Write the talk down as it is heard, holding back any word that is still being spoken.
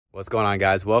What's going on,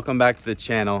 guys? Welcome back to the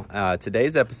channel.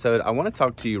 Today's episode, I want to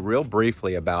talk to you real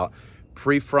briefly about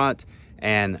pre-front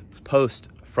and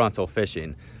post-frontal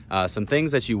fishing. Some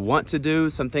things that you want to do,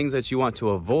 some things that you want to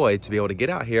avoid to be able to get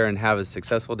out here and have a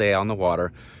successful day on the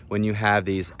water when you have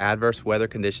these adverse weather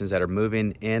conditions that are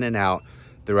moving in and out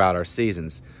throughout our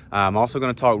seasons. I'm also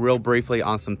going to talk real briefly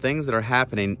on some things that are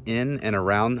happening in and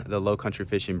around the Low Country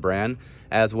Fishing brand,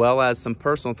 as well as some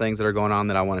personal things that are going on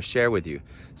that I want to share with you.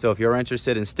 So if you're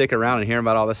interested in sticking around and hearing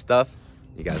about all this stuff,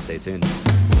 you got to stay tuned.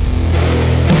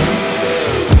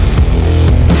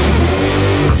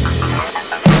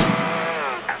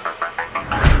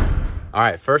 All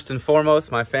right, first and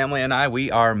foremost, my family and I, we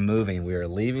are moving. We are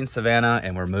leaving Savannah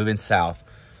and we're moving south.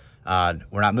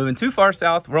 We're not moving too far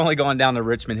south. We're only going down to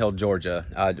Richmond Hill,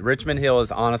 Georgia. Richmond Hill is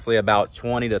honestly about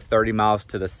 20 to 30 miles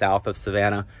to the south of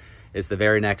Savannah. It's the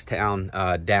very next town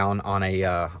down on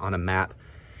a map.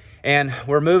 And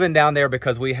we're moving down there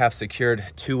because we have secured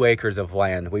 2 acres of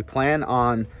land. We plan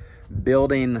on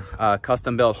building a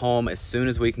custom built home as soon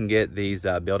as we can get these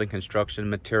building construction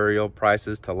material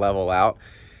prices to level out.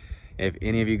 If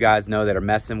any of you guys know that are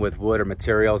messing with wood or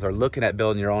materials or looking at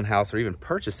building your own house or even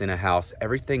purchasing a house,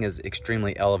 everything is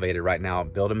extremely elevated right now,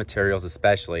 building materials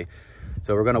especially.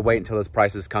 So we're going to wait until those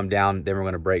prices come down, then we're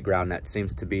going to break ground. That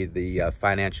seems to be the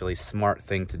financially smart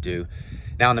thing to do.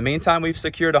 Now, in the meantime, we've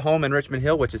secured a home in Richmond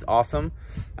Hill, which is awesome.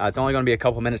 It's only going to be a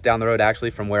couple minutes down the road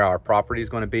actually from where our property is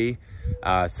going to be.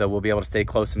 So we'll be able to stay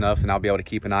close enough, and I'll be able to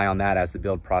keep an eye on that as the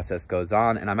build process goes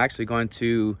on. And I'm actually going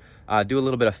to do a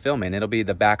little bit of filming. It'll be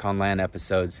the back on land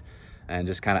episodes and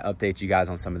just kind of update you guys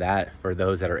on some of that for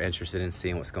those that are interested in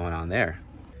seeing what's going on there.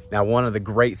 Now, one of the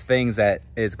great things that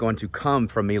is going to come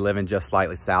from me living just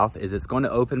slightly south is it's going to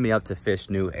open me up to fish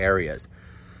new areas.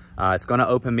 It's going to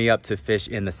open me up to fish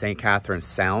in the St. Catharines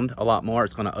Sound a lot more.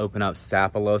 It's going to open up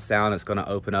Sapelo Sound. It's going to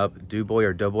open up Dubois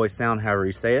or Doughboy Sound, however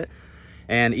you say it.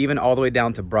 And even all the way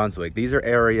down to Brunswick. These are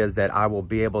areas that I will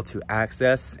be able to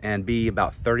access and be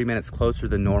about 30 minutes closer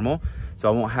than normal. So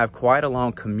I won't have quite a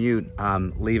long commute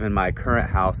leaving my current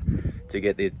house to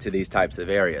get to these types of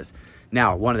areas.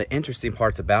 Now, one of the interesting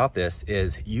parts about this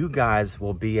is you guys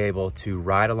will be able to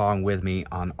ride along with me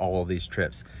on all of these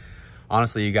trips.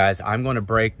 Honestly, you guys, I'm going to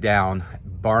break down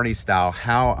Barney style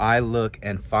how I look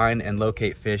and find and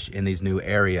locate fish in these new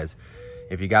areas.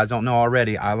 If you guys don't know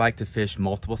already, I like to fish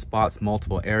multiple spots,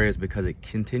 multiple areas because it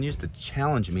continues to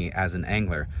challenge me as an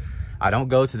angler. I don't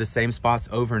go to the same spots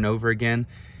over and over again,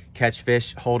 catch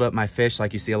fish, hold up my fish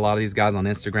like you see a lot of these guys on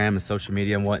Instagram and social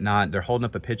media and whatnot. They're holding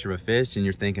up a picture of a fish and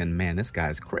you're thinking, man, this guy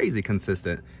is crazy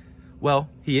consistent. Well,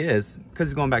 he is because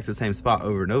he's going back to the same spot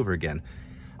over and over again.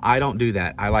 I don't do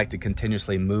that. I like to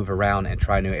continuously move around and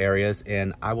try new areas,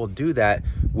 and I will do that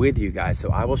with you guys. So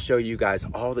I will show you guys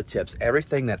all the tips,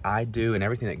 everything that I do and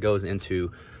everything that goes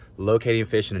into locating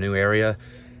fish in a new area.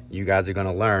 You guys are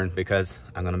gonna learn because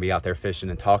I'm gonna be out there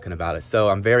fishing and talking about it. So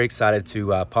I'm very excited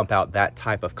to pump out that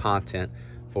type of content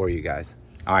for you guys.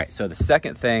 All right, so the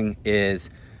second thing is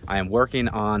I am working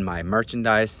on my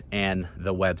merchandise and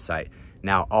the website.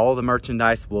 Now, all the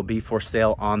merchandise will be for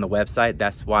sale on the website.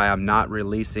 That's why I'm not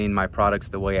releasing my products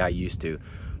the way I used to.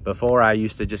 Before, I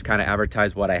used to just kind of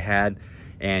advertise what I had,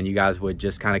 and you guys would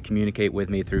just kind of communicate with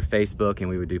me through Facebook, and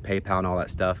we would do PayPal and all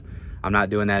that stuff. I'm not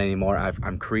doing that anymore.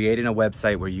 I'm creating a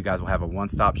website where you guys will have a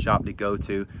one-stop shop to go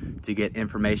to get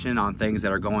information on things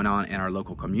that are going on in our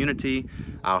local community.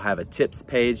 I'll have a tips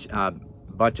page,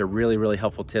 bunch of really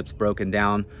helpful tips broken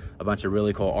down, a bunch of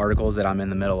really cool articles that I'm in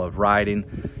the middle of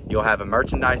writing. You'll have a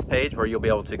merchandise page where you'll be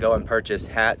able to go and purchase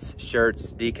hats,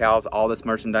 shirts, decals, all this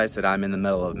merchandise that I'm in the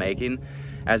middle of making,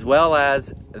 as well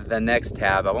as the next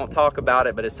tab. I won't talk about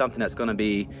it, but it's something that's going to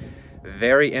be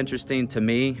very interesting to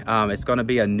me. It's going to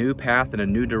be a new path and a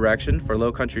new direction for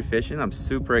low country fishing. I'm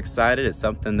super excited. It's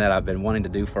something that I've been wanting to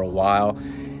do for a while,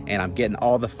 and I'm getting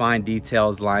all the fine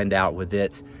details lined out with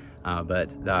it.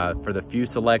 But for the few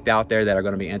select out there that are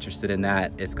going to be interested in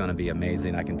that, it's going to be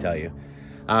amazing, I can tell you.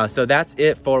 So that's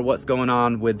it for what's going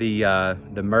on with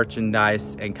the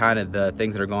merchandise and kind of the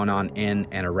things that are going on in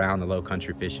and around the Low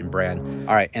Country Fishing brand.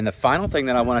 All right, and the final thing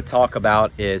that I want to talk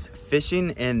about is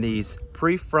fishing in these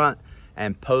pre-front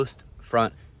and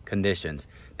post-front conditions.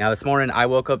 Now, this morning I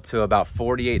woke up to about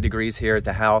 48 degrees here at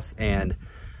the house, and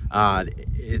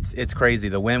it's crazy.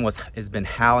 The wind has been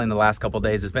howling the last couple of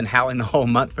days. It's been howling the whole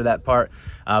month for that part,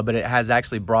 but it has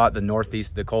actually brought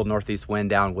the cold northeast wind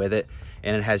down with it,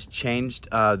 and it has changed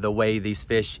the way these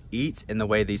fish eat and the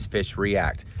way these fish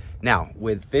react. Now,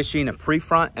 with fishing a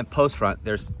pre-front and post-front,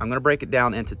 I'm going to break it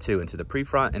down into two, into the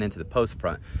pre-front and into the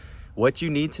post-front. What you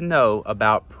need to know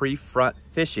about pre-front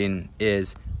fishing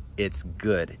is it's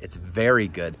good. It's very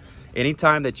good.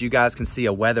 Anytime that you guys can see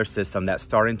a weather system that's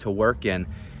starting to work in,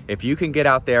 if you can get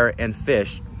out there and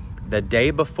fish the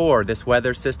day before this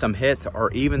weather system hits,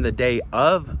 or even the day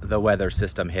of the weather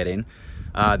system hitting,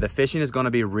 the fishing is going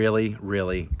to be really,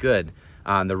 really good.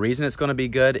 The reason it's going to be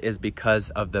good is because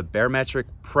of the barometric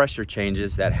pressure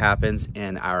changes that happens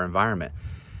in our environment.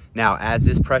 Now, as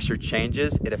this pressure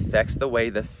changes, it affects the way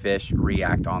the fish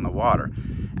react on the water.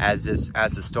 As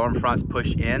the storm fronts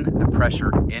push in, the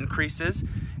pressure increases,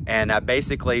 and that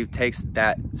basically takes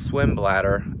that swim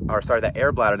bladder, or sorry, that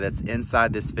air bladder that's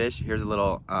inside this fish. Here's a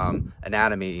little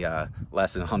anatomy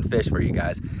lesson on fish for you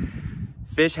guys.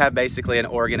 Fish have basically an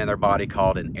organ in their body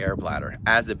called an air bladder.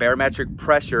 As the barometric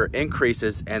pressure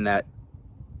increases and that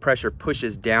pressure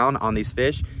pushes down on these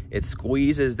fish, it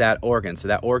squeezes that organ. So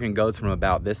that organ goes from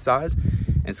about this size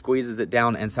and squeezes it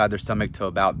down inside their stomach to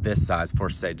about this size, for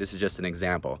say. This is just an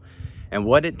example. And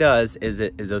what it does is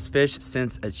those fish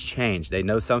sense a change. They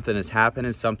know something is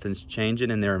happening, something's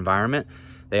changing in their environment.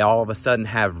 They all of a sudden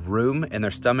have room in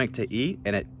their stomach to eat,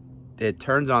 and it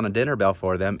turns on a dinner bell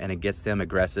for them, and it gets them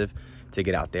aggressive to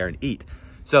get out there and eat.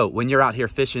 So when you're out here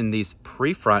fishing these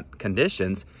pre-front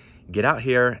conditions, get out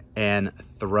here and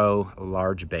throw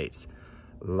large baits.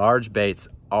 Large baits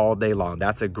all day long.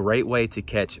 That's a great way to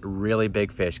catch really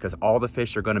big fish, because all the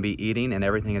fish are going to be eating, and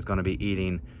everything is going to be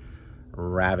eating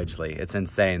ravagely. It's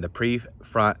insane. The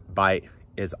pre-front bite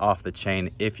is off the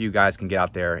chain if you guys can get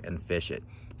out there and fish it.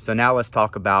 So now let's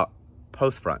talk about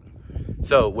post-front.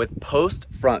 So with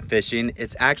post-front fishing,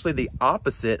 it's actually the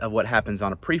opposite of what happens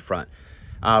on a pre-front.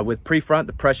 With pre-front,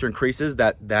 the pressure increases,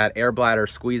 that air bladder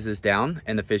squeezes down,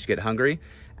 and the fish get hungry.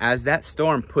 As that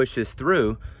storm pushes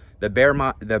through, the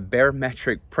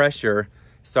barometric pressure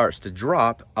starts to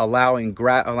drop, allowing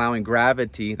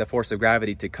gravity, the force of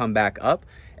gravity, to come back up,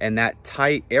 and that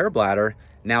tight air bladder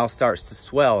now starts to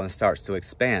swell and starts to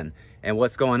expand. And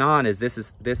what's going on is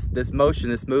this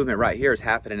movement right here is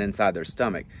happening inside their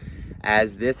stomach.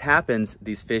 As this happens,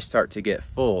 these fish start to get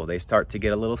full. They start to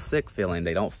get a little sick feeling.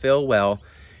 They don't feel well.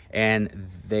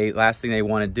 And last thing they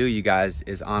want to do, you guys,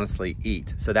 is honestly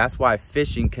eat. So that's why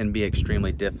fishing can be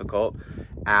extremely difficult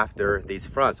after these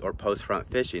fronts or post-front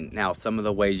fishing. Now, some of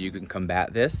the ways you can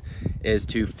combat this is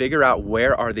to figure out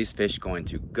where are these fish going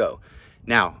to go.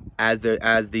 Now, as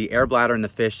the air bladder and the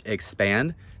fish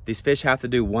expand, these fish have to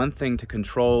do one thing to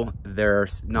control their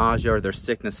nausea or their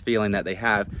sickness feeling that they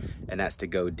have, and that's to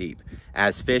go deep.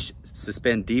 As fish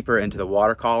suspend deeper into the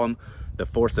water column, the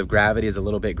force of gravity is a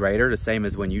little bit greater, the same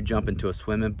as when you jump into a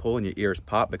swimming pool and your ears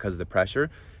pop because of the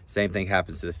pressure. Same thing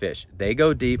happens to the fish. They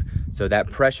go deep, so that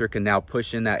pressure can now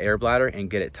push in that air bladder and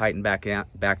get it tightened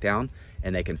back down,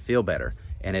 and they can feel better.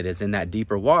 And it is in that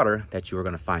deeper water that you are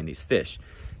going to find these fish.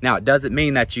 Now, it doesn't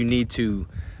mean that you need to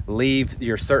leave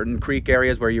your certain creek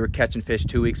areas where you were catching fish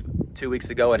two weeks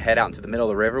ago and head out into the middle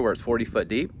of the river where it's 40 foot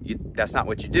deep. That's not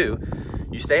what you do.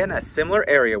 You stay in a similar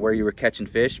area where you were catching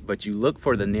fish, but you look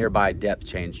for the nearby depth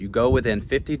change. You go within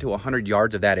 50 to 100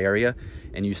 yards of that area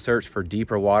and you search for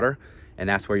deeper water, and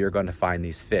that's where you're going to find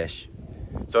these fish.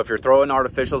 So if you're throwing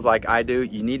artificials like I do,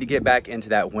 you need to get back into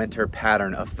that winter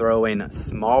pattern of throwing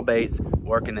small baits,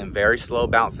 working them very slow,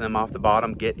 bouncing them off the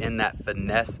bottom, get in that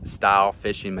finesse style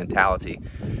fishing mentality.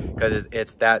 Because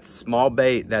it's that small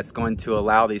bait that's going to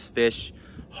allow these fish,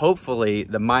 hopefully,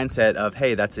 the mindset of,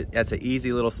 hey, that's an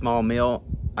easy little small meal.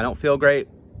 I don't feel great,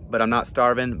 but I'm not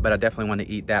starving, but I definitely want to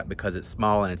eat that because it's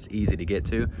small and it's easy to get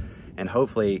to. And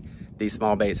hopefully these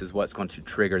small baits is what's going to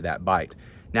trigger that bite.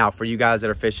 Now, for you guys that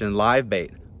are fishing live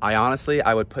bait,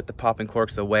 I would put the popping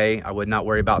corks away. I would not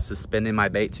worry about suspending my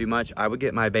bait too much. I would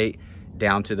get my bait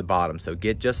down to the bottom. So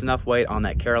get just enough weight on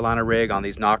that Carolina rig, on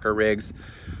these knocker rigs,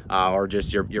 or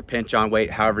just your pinch on weight,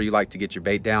 however you like to get your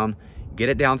bait down. Get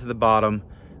it down to the bottom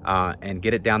and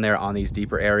get it down there on these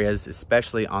deeper areas,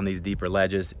 especially on these deeper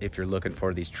ledges if you're looking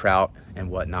for these trout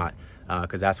and whatnot,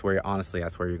 because that's where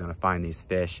you're gonna find these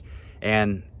fish.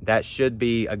 And that should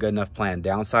be a good enough plan.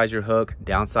 Downsize your hook,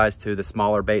 downsize to the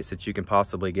smaller baits that you can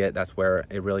possibly get. That's where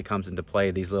it really comes into play.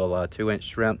 These little 2-inch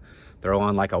shrimp, throw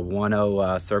on like a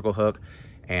 1/0 circle hook,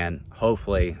 and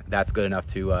hopefully that's good enough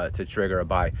to trigger a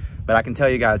bite. But I can tell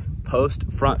you guys,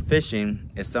 post-front fishing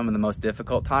is some of the most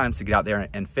difficult times to get out there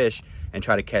and fish and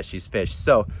try to catch these fish.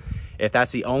 So if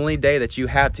that's the only day that you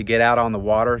have to get out on the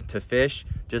water to fish,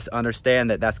 just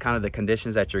understand that that's kind of the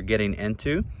conditions that you're getting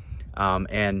into.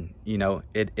 And you know,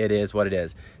 it is what it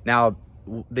is. Now,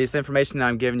 this information that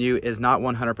I'm giving you is not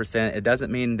 100%. It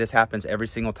doesn't mean this happens every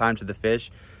single time to the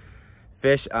fish.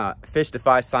 Fish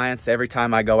defy science. Every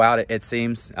time I go out, it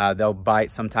seems they'll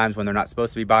bite sometimes when they're not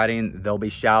supposed to be biting. They'll be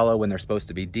shallow when they're supposed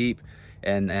to be deep.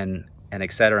 And and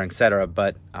et cetera,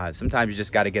 but sometimes you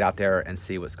just got to get out there and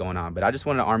see what's going on. But I just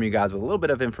wanted to arm you guys with a little bit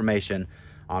of information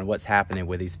on what's happening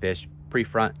with these fish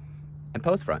pre-front and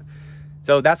post-front.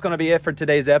 So that's going to be it for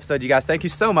today's episode. You guys, thank you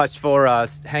so much for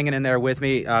hanging in there with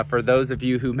me. For those of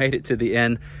you who made it to the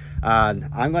end,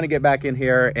 I'm going to get back in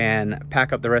here and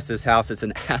pack up the rest of this house. It's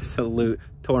an absolute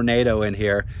tornado in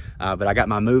here, but I got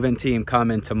my moving team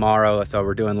coming tomorrow, so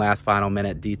we're doing last final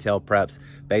minute detail preps.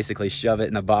 Basically shove it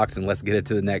in a box and let's get it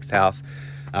to the next house.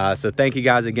 So thank you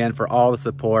guys again for all the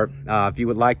support. If you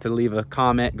would like to leave a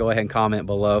comment, go ahead and comment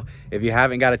below. If you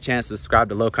haven't got a chance to subscribe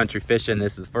to Low Country Fishing,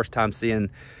 this is the first time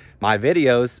seeing my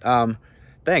videos,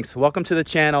 thanks. Welcome to the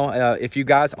channel. If you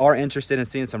guys are interested in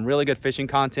seeing some really good fishing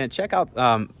content, check out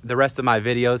the rest of my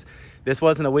videos. This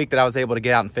wasn't a week that I was able to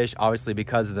get out and fish, obviously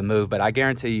because of the move, but I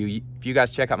guarantee you, if you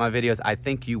guys check out my videos, I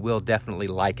think you will definitely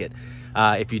like it.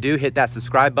 If you do, hit that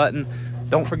subscribe button.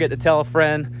 Don't forget to tell a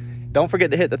friend. Don't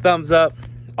forget to hit the thumbs up,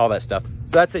 all that stuff.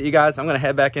 So that's it, you guys. I'm gonna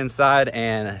head back inside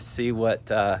and see what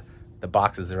the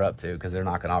boxes are up to, because they're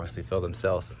not gonna obviously fill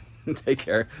themselves. Take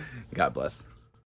care. God bless.